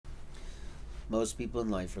Most people in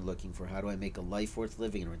life are looking for how do I make a life worth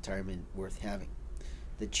living and retirement worth having.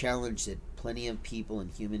 The challenge that plenty of people and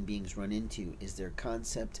human beings run into is their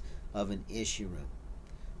concept of an issue room.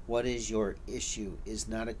 What is your issue is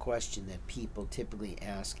not a question that people typically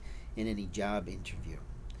ask in any job interview.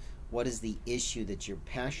 What is the issue that you're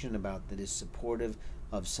passionate about that is supportive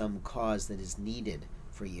of some cause that is needed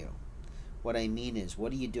for you? What I mean is,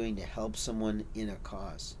 what are you doing to help someone in a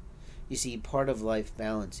cause? You see, part of life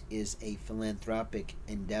balance is a philanthropic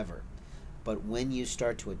endeavor. But when you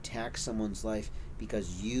start to attack someone's life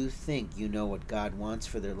because you think you know what God wants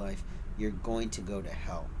for their life, you're going to go to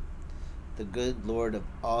hell. The good Lord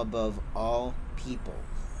above all people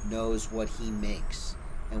knows what he makes.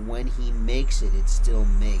 And when he makes it, it's still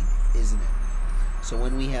made, isn't it? So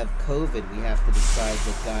when we have COVID, we have to decide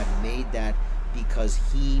that God made that because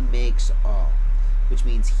he makes all. Which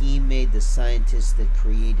means he made the scientists that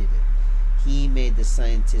created it. He made the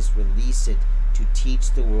scientists release it to teach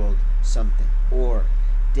the world something. Or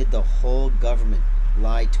did the whole government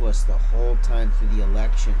lie to us the whole time through the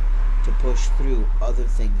election to push through other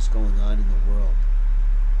things going on in the world?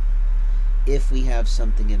 If we have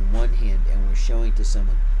something in one hand and we're showing to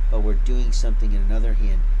someone, but we're doing something in another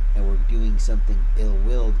hand and we're doing something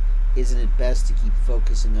ill-willed, isn't it best to keep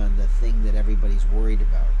focusing on the thing that everybody's worried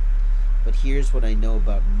about? But here's what I know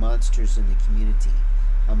about monsters in the community.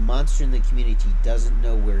 A monster in the community doesn't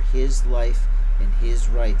know where his life and his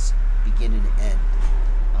rights begin and end.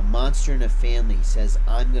 A monster in a family says,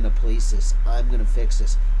 I'm going to police this, I'm going to fix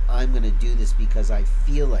this, I'm going to do this because I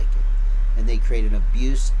feel like it. And they create an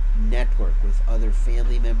abuse network with other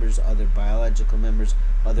family members, other biological members,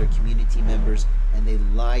 other community members, and they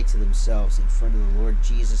lie to themselves in front of the Lord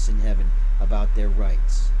Jesus in heaven about their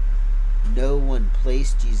rights. No one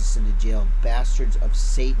placed Jesus into jail. Bastards of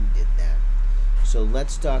Satan did that. So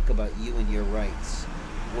let's talk about you and your rights.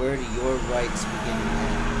 Where do your rights begin and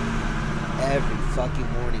end? Every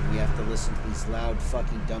fucking morning we have to listen to these loud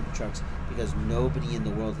fucking dump trucks because nobody in the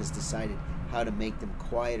world has decided how to make them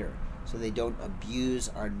quieter so they don't abuse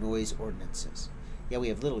our noise ordinances. Yeah, we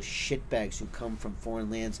have little shitbags who come from foreign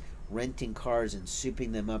lands renting cars and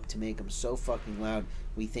souping them up to make them so fucking loud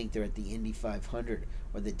we think they're at the Indy 500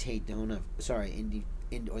 or the Daytona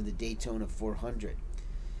 400.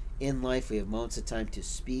 In life, we have moments of time to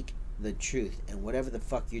speak the truth, and whatever the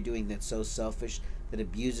fuck you're doing that's so selfish that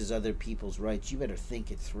abuses other people's rights, you better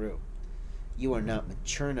think it through. You are not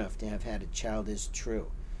mature enough to have had a child is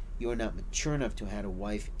true. You are not mature enough to have had a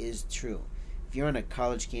wife is true. If you're on a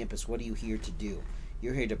college campus, what are you here to do?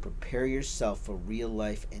 You're here to prepare yourself for real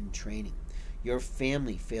life and training. Your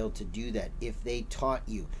family failed to do that if they taught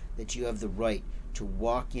you that you have the right to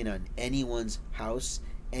walk in on anyone's house,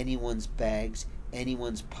 anyone's bags,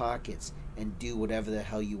 anyone's pockets, and do whatever the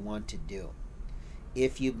hell you want to do.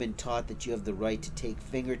 If you've been taught that you have the right to take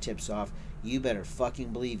fingertips off, you better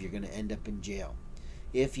fucking believe you're going to end up in jail.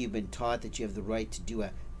 If you've been taught that you have the right to do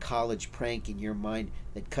a college prank in your mind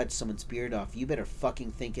that cuts someone's beard off, you better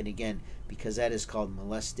fucking think it again, because that is called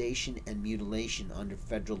molestation and mutilation under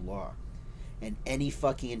federal law. And any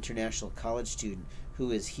fucking international college student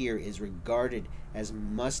who is here is regarded as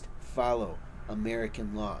must follow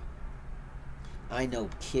American law. I know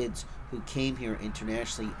kids who came here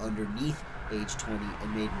internationally underneath age 20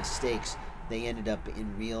 and made mistakes. They ended up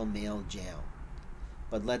in real male jail.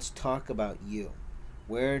 But let's talk about you.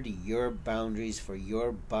 Where do your boundaries for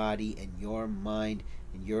your body and your mind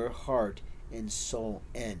and your heart and soul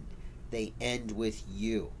end? They end with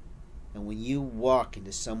you. And when you walk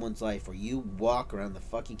into someone's life or you walk around the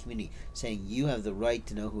fucking community saying you have the right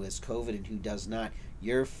to know who has COVID and who does not,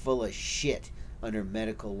 you're full of shit under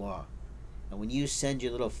medical law. And when you send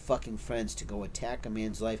your little fucking friends to go attack a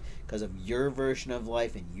man's life because of your version of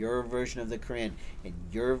life and your version of the Quran and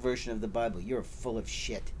your version of the Bible, you're full of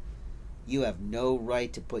shit. You have no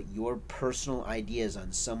right to put your personal ideas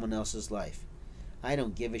on someone else's life. I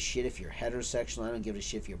don't give a shit if you're heterosexual. I don't give a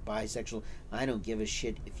shit if you're bisexual. I don't give a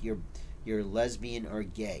shit if you're lesbian or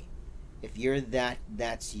gay. If you're that,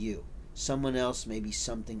 that's you. Someone else may be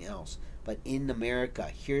something else. But in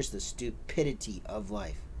America, here's the stupidity of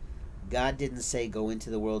life. God didn't say go into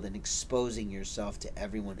the world and exposing yourself to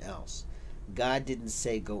everyone else. God didn't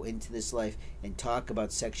say go into this life and talk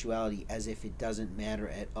about sexuality as if it doesn't matter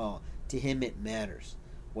at all. To him it matters.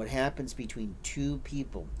 What happens between two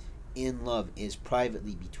people in love is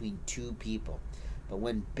privately between two people. But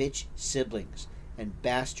when bitch siblings and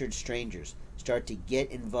bastard strangers start to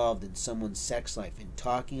get involved in someone's sex life and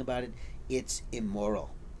talking about it, it's immoral.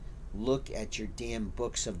 Look at your damn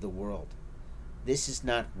books of the world. This is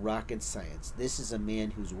not rocket science. This is a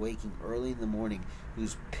man who's waking early in the morning,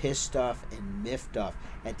 who's pissed off and miffed off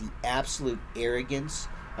at the absolute arrogance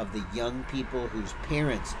of the young people whose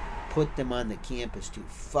parents put them on the campus to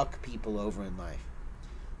fuck people over in life.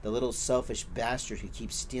 The little selfish bastard who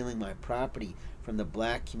keeps stealing my property from the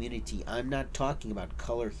black community. I'm not talking about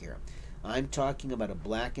color here. I'm talking about a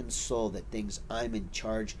blackened soul that thinks I'm in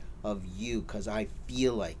charge of you because I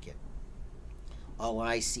feel like it. All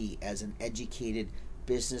I see as an educated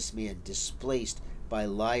businessman displaced by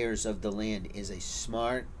liars of the land is a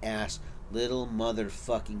smart-ass little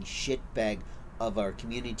motherfucking shitbag of our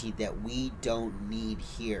community that we don't need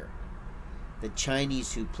here. The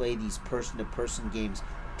Chinese who play these person-to-person games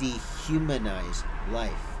dehumanize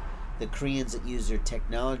life. The Koreans that use their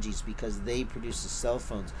technologies because they produce the cell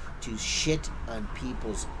phones to shit on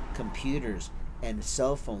people's computers and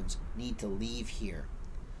cell phones need to leave here.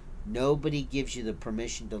 Nobody gives you the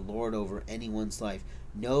permission to lord over anyone's life.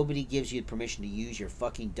 Nobody gives you permission to use your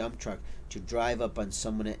fucking dump truck to drive up on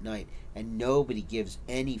someone at night. And nobody gives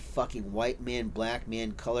any fucking white man, black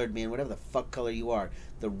man, colored man, whatever the fuck color you are,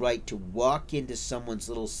 the right to walk into someone's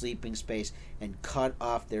little sleeping space and cut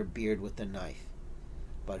off their beard with a knife.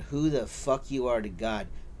 But who the fuck you are to God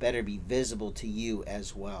better be visible to you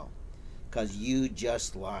as well. 'Cause you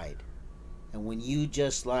just lied. And when you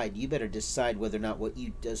just lied, you better decide whether or not what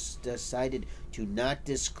you just decided to not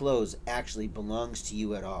disclose actually belongs to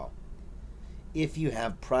you at all. If you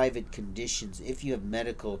have private conditions, if you have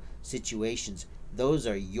medical situations, those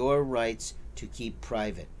are your rights to keep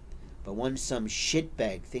private. But when some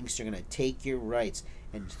shitbag thinks they're going to take your rights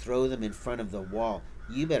and throw them in front of the wall,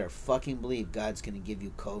 you better fucking believe God's going to give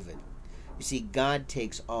you COVID. You see, God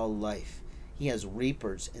takes all life. He has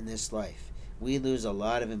reapers in this life. We lose a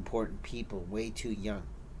lot of important people way too young.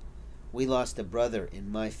 We lost a brother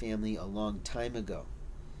in my family a long time ago,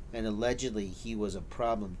 and allegedly he was a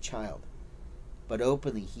problem child. But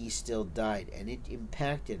openly he still died, and it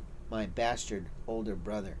impacted my bastard older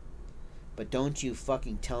brother. But don't you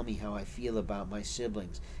fucking tell me how I feel about my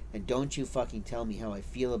siblings, and don't you fucking tell me how I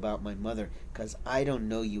feel about my mother, 'cause I don't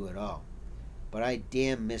know you at all. But I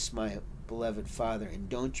damn miss my beloved father, and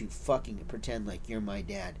don't you fucking pretend like you're my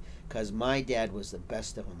dad, 'cause my dad was the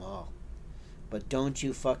best of them all. But don't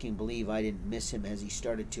you fucking believe I didn't miss him as he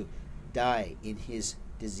started to die in his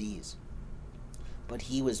disease. But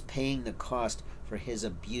he was paying the cost for his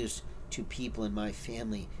abuse to people in my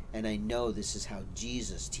family, and I know this is how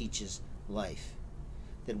Jesus teaches life.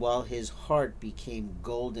 That while his heart became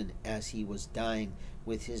golden as he was dying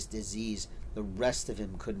with his disease, the rest of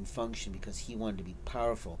him couldn't function because he wanted to be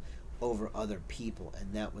powerful over other people,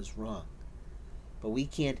 and that was wrong. But we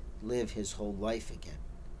can't live his whole life again.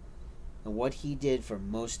 And what he did for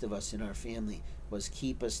most of us in our family was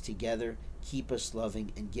keep us together, keep us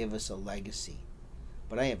loving, and give us a legacy.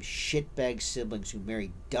 But I have shitbag siblings who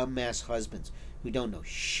marry dumbass husbands who don't know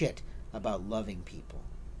shit about loving people.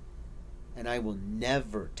 And I will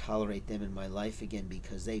never tolerate them in my life again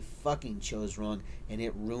because they fucking chose wrong, and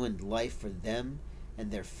it ruined life for them and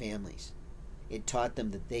their families. It taught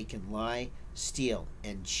them that they can lie, steal,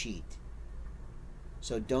 and cheat.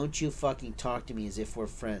 So don't you fucking talk to me as if we're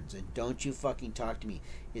friends, and don't you fucking talk to me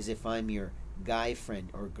as if I'm your guy friend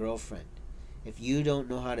or girlfriend. If you don't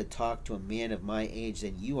know how to talk to a man of my age,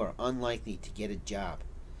 then you are unlikely to get a job.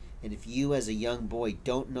 And if you as a young boy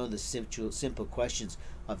don't know the simple questions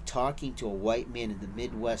of talking to a white man in the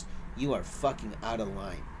Midwest, you are fucking out of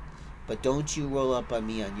line. But don't you roll up on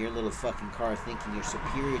me on your little fucking car thinking you're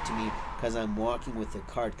superior to me because I'm walking with a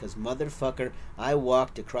cart, because motherfucker, I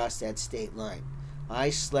walked across that state line. I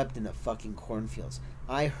slept in the fucking cornfields.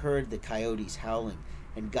 I heard the coyotes howling,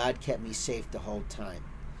 and God kept me safe the whole time.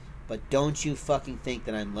 But don't you fucking think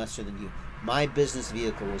that I'm lesser than you. My business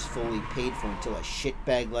vehicle was fully paid for until a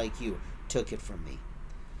shitbag like you took it from me.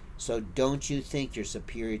 So don't you think you're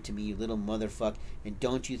superior to me, you little motherfucker, and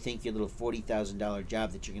don't you think your little $40,000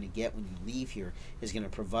 job that you're going to get when you leave here is going to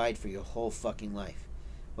provide for your whole fucking life.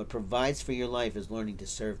 What provides for your life is learning to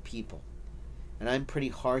serve people. And I'm pretty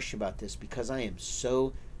harsh about this because I am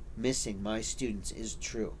so missing my students is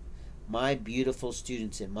true. My beautiful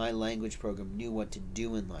students in my language program knew what to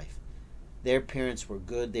do in life. Their parents were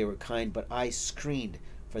good, they were kind, but I screened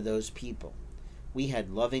for those people. We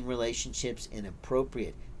had loving relationships and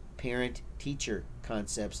appropriate parent-teacher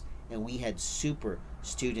concepts, and we had super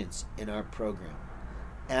students in our program.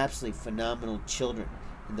 Absolutely phenomenal children.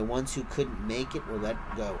 And the ones who couldn't make it were let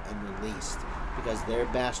go and released because their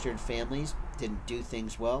bastard families didn't do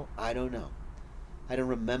things well. I don't know. I don't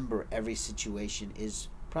remember every situation is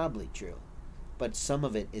probably true, but some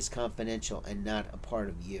of it is confidential and not a part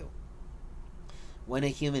of you. When a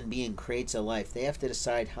human being creates a life, they have to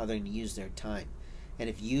decide how they're going to use their time. And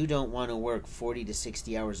if you don't want to work 40 to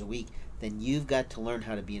 60 hours a week, then you've got to learn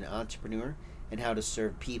how to be an entrepreneur and how to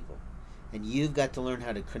serve people. And you've got to learn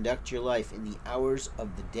how to conduct your life in the hours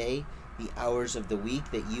of the day, the hours of the week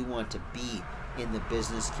that you want to be in the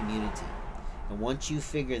business community. And once you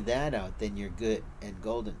figure that out, then you're good and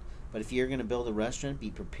golden. But if you're going to build a restaurant, be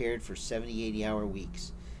prepared for 70, 80-hour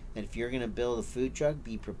weeks. And if you're going to build a food truck,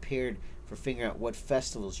 be prepared for figuring out what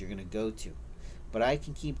festivals you're going to go to. But I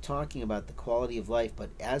can keep talking about the quality of life, but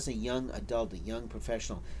as a young adult, a young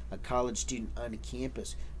professional, a college student on a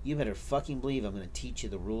campus, you better fucking believe I'm going to teach you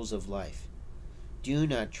the rules of life. Do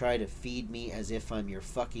not try to feed me as if I'm your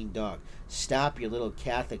fucking dog. Stop your little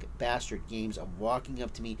Catholic bastard games of walking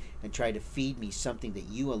up to me and try to feed me something that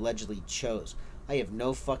you allegedly chose. I have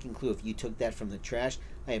no fucking clue if you took that from the trash.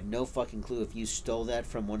 I have no fucking clue if you stole that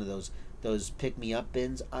from one of those pick-me-up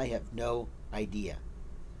bins. I have no idea.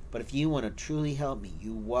 But if you want to truly help me,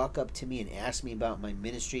 you walk up to me and ask me about my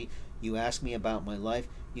ministry, you ask me about my life,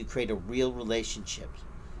 you create a real relationship.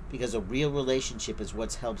 Because a real relationship is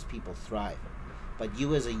what helps people thrive. But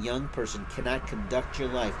you as a young person cannot conduct your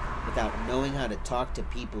life without knowing how to talk to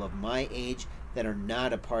people of my age that are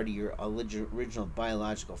not a part of your original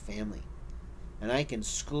biological family. And I can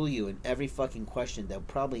school you in every fucking question they'll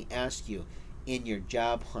probably ask you in your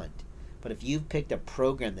job hunt. But if you've picked a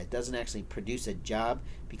program that doesn't actually produce a job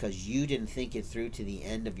because you didn't think it through to the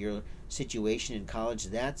end of your situation in college,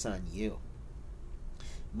 that's on you.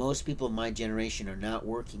 Most people of my generation are not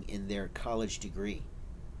working in their college degree.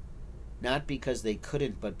 Not because they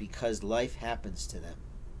couldn't, but because life happens to them.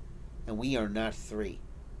 And we are not free.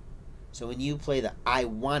 So when you play the I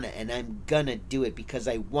wanna and I'm gonna do it because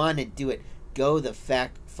I wanna do it, go the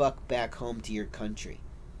fuck back home to your country.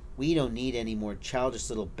 We don't need any more childish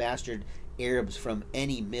little bastard Arabs from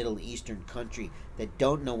any Middle Eastern country that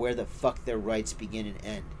don't know where the fuck their rights begin and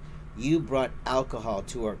end. You brought alcohol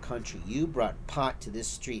to our country. You brought pot to this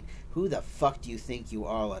street. Who the fuck do you think you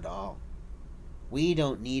are at all? We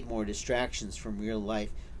don't need more distractions from real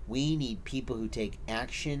life. We need people who take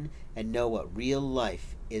action and know what real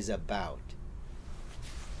life is about.